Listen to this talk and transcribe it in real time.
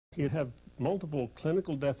He'd have multiple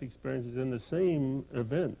clinical death experiences in the same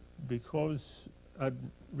event because I'd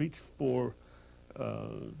reach for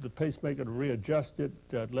the pacemaker to readjust it,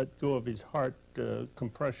 let go of his heart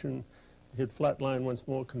compression. He'd flatline once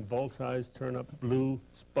more, convulse, eyes turn up blue,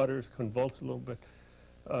 sputters, convulse a little bit.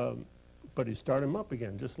 But he start him up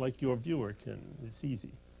again, just like your viewer can. It's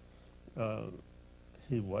easy.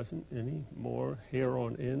 He wasn't any more hair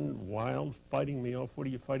on end, wild, fighting me off. What are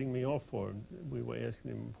you fighting me off for? We were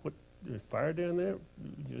asking him, what, there's fire down there?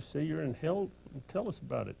 You say you're in hell? Tell us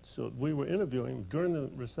about it. So we were interviewing him during the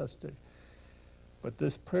resuscitation. But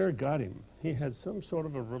this prayer got him. He had some sort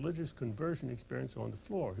of a religious conversion experience on the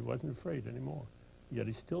floor. He wasn't afraid anymore. Yet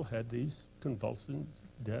he still had these convulsions,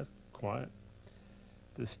 death, quiet.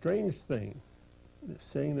 The strange thing,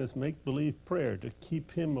 saying this make-believe prayer to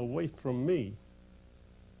keep him away from me,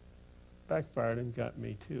 backfired and got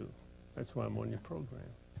me too. That's why I'm on your program.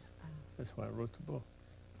 That's why I wrote the book.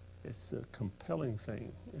 It's a compelling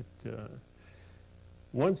thing.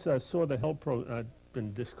 Once I saw the health I'd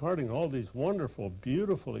been discarding all these wonderful,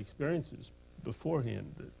 beautiful experiences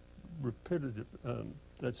beforehand. Repetitive,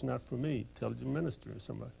 that's not for me, tell your minister or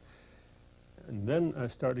somebody. And then I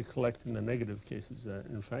started collecting the negative cases.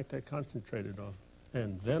 In fact, I concentrated on.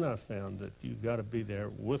 And then I found that you got to be there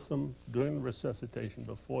with them during the resuscitation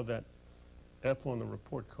before that F on the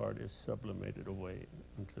report card is sublimated away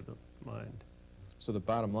into the mind. So the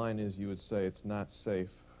bottom line is you would say it's not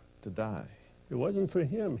safe to die. It wasn't for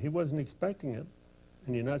him. He wasn't expecting it.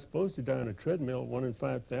 And you're not supposed to die on a treadmill, 1 in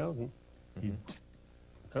 5,000.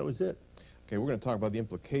 That was it. Okay, we're going to talk about the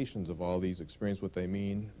implications of all these experiences, what they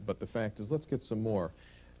mean, but the fact is, let's get some more.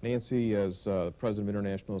 Nancy, as President of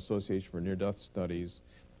International Association for Near-Death Studies,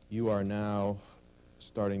 you are now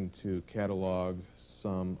starting to catalog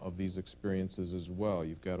some of these experiences as well.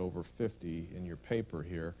 You've got over 50 in your paper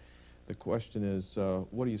here. The question is,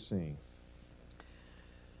 what are you seeing?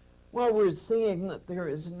 Well, we're seeing that there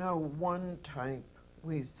is no one type.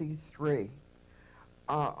 We see three.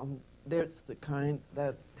 There's the kind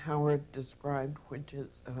that Howard described, which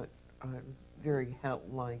is a very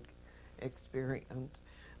hell-like experience.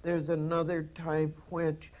 There's another type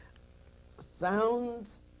which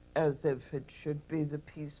sounds as if it should be the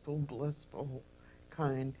peaceful, blissful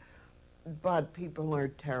kind, but people are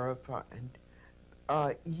terrified,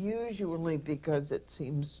 usually because it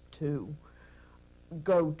seems to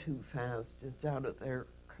go too fast. It's out of their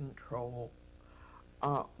control.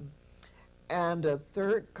 And a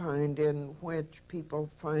third kind in which people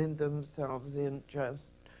find themselves in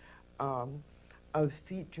just a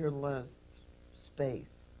featureless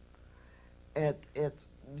space. It's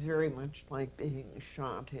very much like being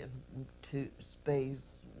shot into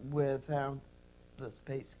space without the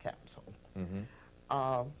space capsule.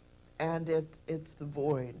 And it's the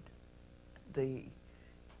void, the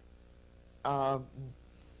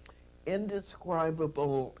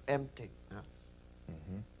indescribable emptiness.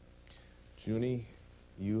 Junie,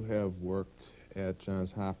 you have worked at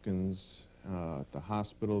Johns Hopkins, at the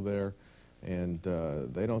hospital there, and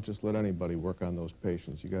they don't just let anybody work on those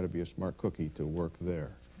patients. You got to be a smart cookie to work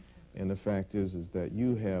there. And the fact is that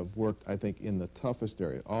you have worked, I think, in the toughest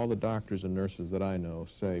area. All the doctors and nurses that I know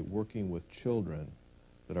say working with children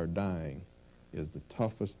that are dying is the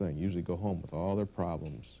toughest thing. Usually go home with all their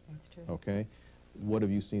problems. That's true. Okay? What have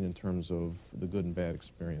you seen in terms of the good and bad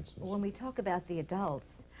experiences? When we talk about the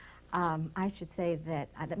adults, I should say that,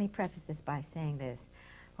 let me preface this by saying this.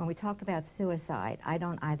 When we talk about suicide, I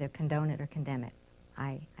don't either condone it or condemn it.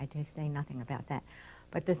 I do say nothing about that.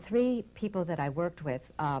 But the three people that I worked with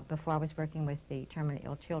before I was working with the terminally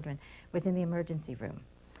ill children was in the emergency room.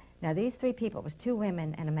 Now these three people, it was 2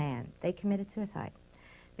 women and a man, they committed suicide.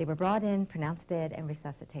 They were brought in, pronounced dead, and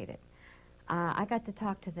resuscitated. I got to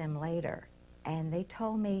talk to them later, and they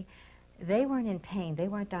told me they weren't in pain. They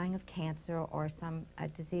weren't dying of cancer or some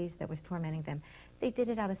disease that was tormenting them. They did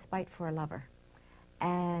it out of spite for a lover.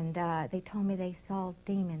 And they told me they saw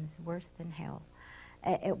demons worse than hell.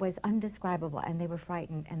 It was indescribable, and they were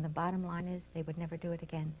frightened. And the bottom line is they would never do it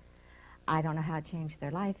again. I don't know how it changed their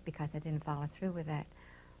life because I didn't follow through with that.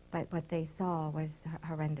 But what they saw was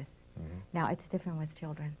horrendous. Now, it's different with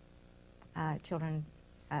children. Children,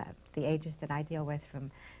 the ages that I deal with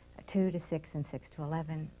from 2 to 6 and 6 to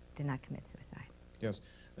 11 do not commit suicide. Yes.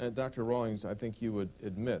 Dr. Rawlings, I think you would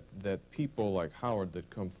admit that people like Howard that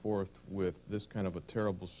come forth with this kind of a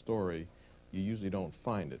terrible story, you usually don't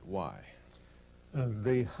find it. Why?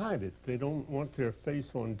 They hide it. They don't want their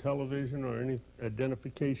face on television or any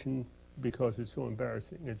identification because it's so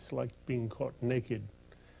embarrassing. It's like being caught naked.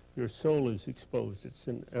 Your soul is exposed. It's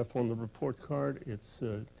an F on the report card. It's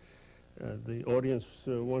The audience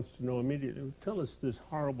wants to know immediately, tell us this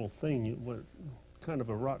horrible thing. What kind of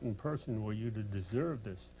a rotten person were you to deserve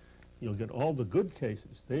this? You'll get all the good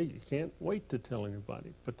cases. They can't wait to tell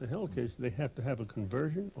anybody. But the hell case, they have to have a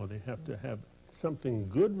conversion, or they have to have something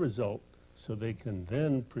good result so they can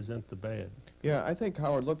then present the bad. Yeah, I think,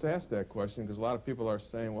 Howard, let's ask that question, because a lot of people are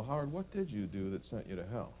saying, well, Howard, what did you do that sent you to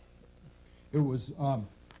hell? It was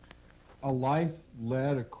a life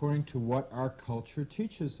led according to what our culture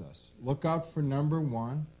teaches us. Look out for number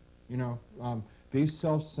one, you know, be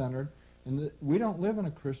self-centered. And we don't live in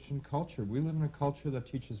a Christian culture. We live in a culture that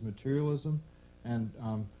teaches materialism and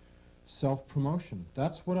self-promotion.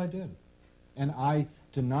 That's what I did. And I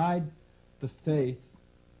denied the faith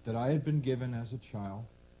that I had been given as a child,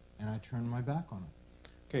 and I turned my back on it.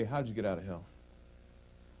 Okay, how did you get out of hell?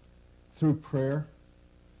 Through prayer,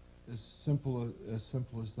 as simple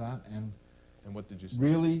as that. And what did you say?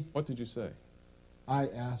 really, What did you say? I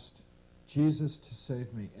asked Jesus to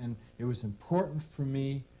save me. And it was important for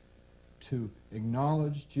me to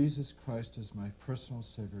acknowledge Jesus Christ as my personal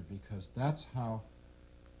Savior, because that's how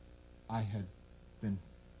I had been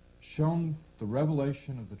shown the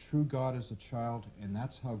revelation of the true God as a child, and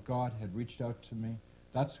that's how God had reached out to me.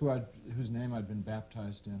 That's whose name I'd been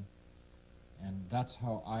baptized in, and that's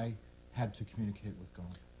how I had to communicate with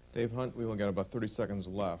God. Dave Hunt, we've only got about 30 seconds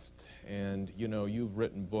left, and you know, you've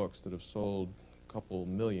written books that have sold a couple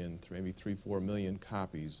million, maybe 3-4 million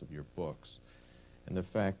copies of your books. And the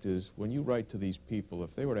fact is, when you write to these people,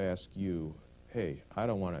 if they were to ask you, hey, I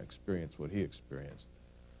don't want to experience what he experienced,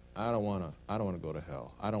 I don't want to go to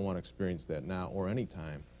hell, I don't want to experience that now or any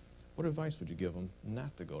time, what advice would you give them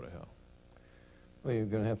not to go to hell? Well, you're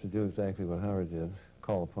going to have to do exactly what Howard did,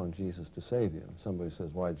 call upon Jesus to save you. And somebody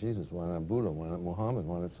says, why Jesus? Why not Buddha? Why not Muhammad?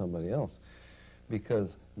 Why not somebody else?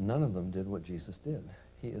 Because none of them did what Jesus did.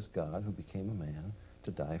 He is God who became a man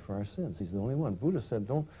to die for our sins. He's the only one. Buddha said,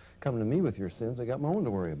 don't come to me with your sins. I got my own to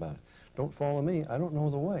worry about. Don't follow me. I don't know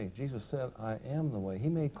the way. Jesus said, I am the way. He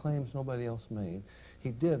made claims nobody else made. He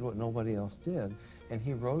did what nobody else did, and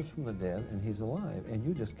he rose from the dead, and he's alive, and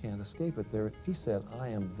you just can't escape it. There, he said, I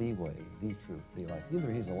am the way, the truth, the life.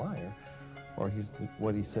 Either he's a liar, or he's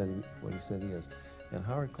what he said he is. And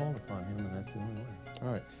Howard called upon him, and that's the only way.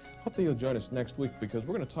 All right. Hope that you'll join us next week, because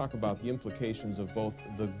we're going to talk about the implications of both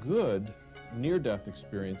the good near-death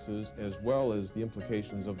experiences as well as the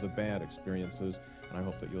implications of the bad experiences, and I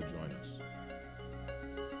hope that you'll join us.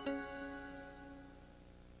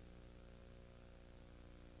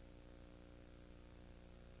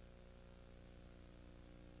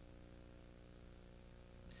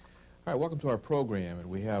 All right, welcome to our program, and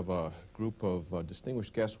we have a group of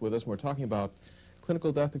distinguished guests with us, and we're talking about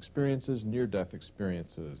clinical death experiences, near-death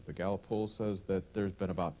experiences. The Gallup poll says that there's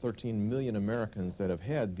been about 13 million Americans that have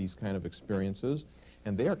had these kind of experiences,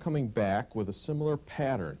 and they are coming back with a similar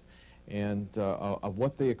pattern and of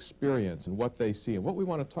what they experience and what they see. And what we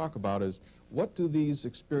want to talk about is, what do these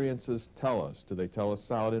experiences tell us? Do they tell us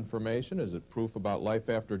solid information? Is it proof about life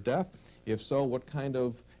after death? If so, what kind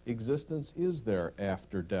of existence is there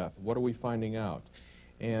after death? What are we finding out?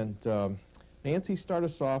 And Nancy, start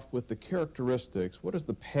us off with the characteristics. What is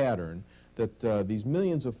the pattern that these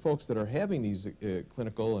millions of folks that are having these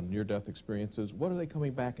clinical and near-death experiences, what are they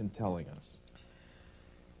coming back and telling us?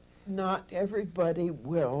 Not everybody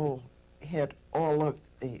will hit all of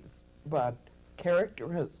these, but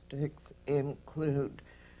characteristics include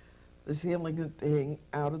the feeling of being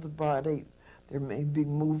out of the body. There may be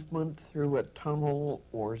movement through a tunnel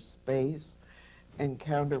or space,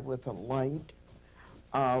 encounter with a light,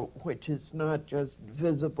 which is not just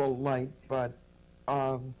visible light, but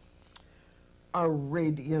a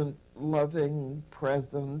radiant, loving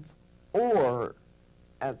presence, or,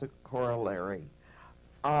 as a corollary,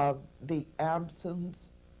 the absence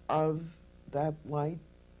of that light,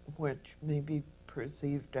 which may be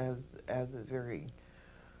perceived as a very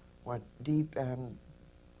deep and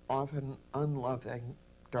often unloving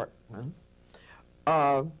darkness.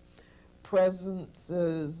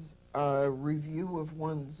 Presences, review of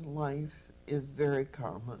one's life is very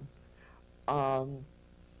common.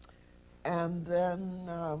 And then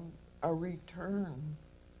a return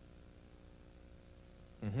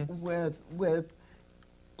with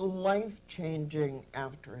life-changing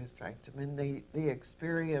after effect. I mean, the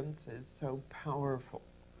experience is so powerful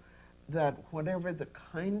that whatever the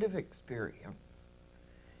kind of experience,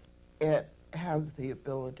 it has the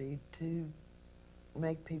ability to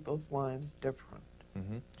make people's lives different.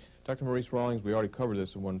 Dr. Maurice Rawlings, we already covered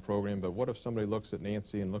this in one program, but what if somebody looks at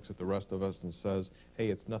Nancy and looks at the rest of us and says, hey,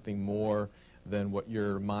 it's nothing more than what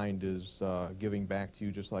your mind is giving back to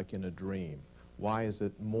you, just like in a dream? Why is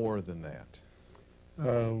it more than that?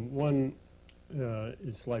 One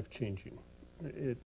is life-changing. It